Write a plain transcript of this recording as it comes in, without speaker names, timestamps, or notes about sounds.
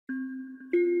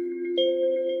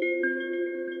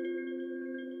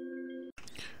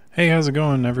Hey, how's it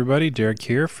going everybody? Derek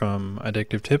here from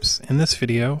Addictive Tips. In this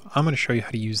video, I'm going to show you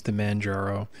how to use the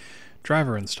Manjaro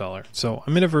driver installer. So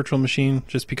I'm in a virtual machine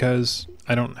just because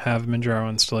I don't have Manjaro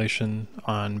installation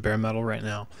on bare metal right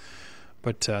now,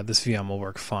 but this VM will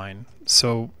work fine.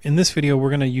 So in this video,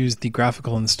 we're going to use the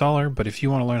graphical installer, but if you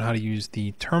want to learn how to use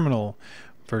the terminal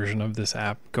version of this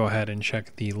app, go ahead and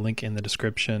check the link in the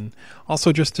description.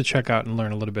 Also, just to check out and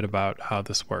learn a little bit about how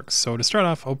this works. So to start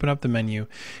off, open up the menu.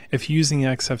 If you're using the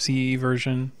XFCE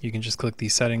version, you can just click the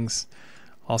settings,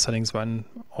 all settings button,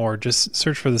 or just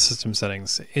search for the system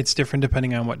settings. It's different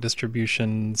depending on what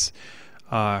distributions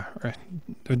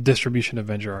distribution of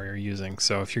Manjaro you're using.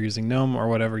 So if you're using GNOME or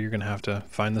whatever, you're going to have to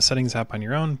find the settings app on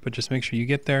your own, but just make sure you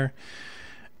get there.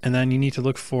 And then you need to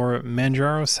look for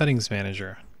Manjaro Settings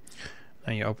Manager.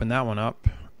 Now you open that one up,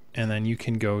 and then you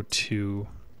can go to,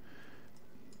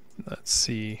 let's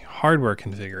see, hardware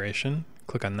configuration.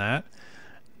 Click on that.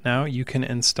 Now you can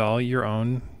install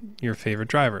your favorite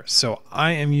driver. So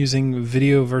I am using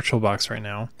Video VirtualBox right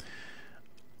now.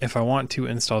 If I want to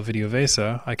install Video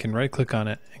VESA, I can right click on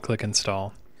it and click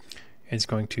install. It's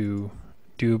going to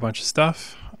do a bunch of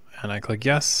stuff, and I click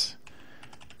yes,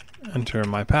 enter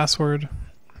my password.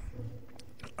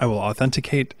 I will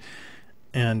authenticate,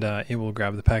 and it will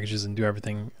grab the packages and do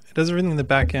everything. It does everything in the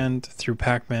back end through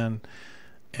Pacman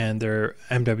and their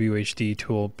MWHD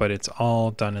tool, but it's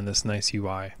all done in this nice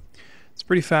UI. It's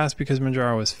pretty fast because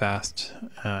Manjaro is fast,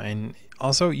 and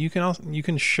also you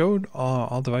can show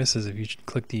all devices if you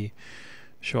click the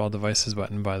show all devices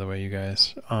button. By the way, you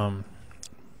guys,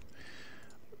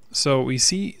 so we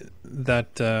see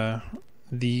that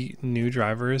the new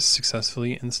driver is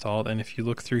successfully installed, and if you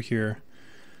look through here,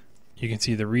 you can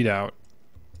see the readout.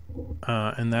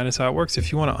 And that is how it works.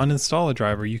 If you want to uninstall a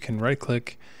driver, you can right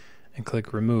click and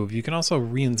click remove. You can also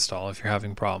reinstall if you're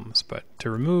having problems, but to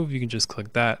remove, you can just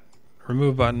click that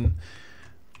remove button,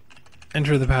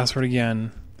 enter the password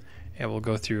again. It will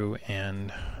go through,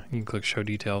 and you can click show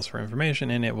details for information,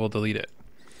 and it will delete it.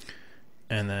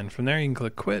 And then from there, you can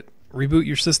click quit, reboot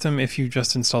your system if you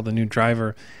just installed a new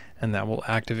driver, and that will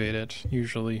activate it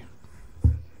usually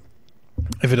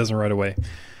if it doesn't right away.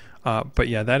 But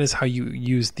yeah, that is how you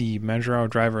use the Manjaro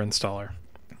driver installer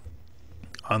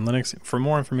on Linux. For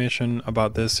more information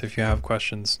about this, if you have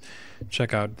questions,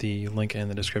 check out the link in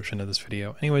the description of this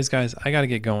video. Anyways, guys, I gotta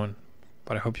get going,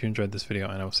 but I hope you enjoyed this video,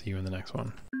 and I will see you in the next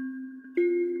one.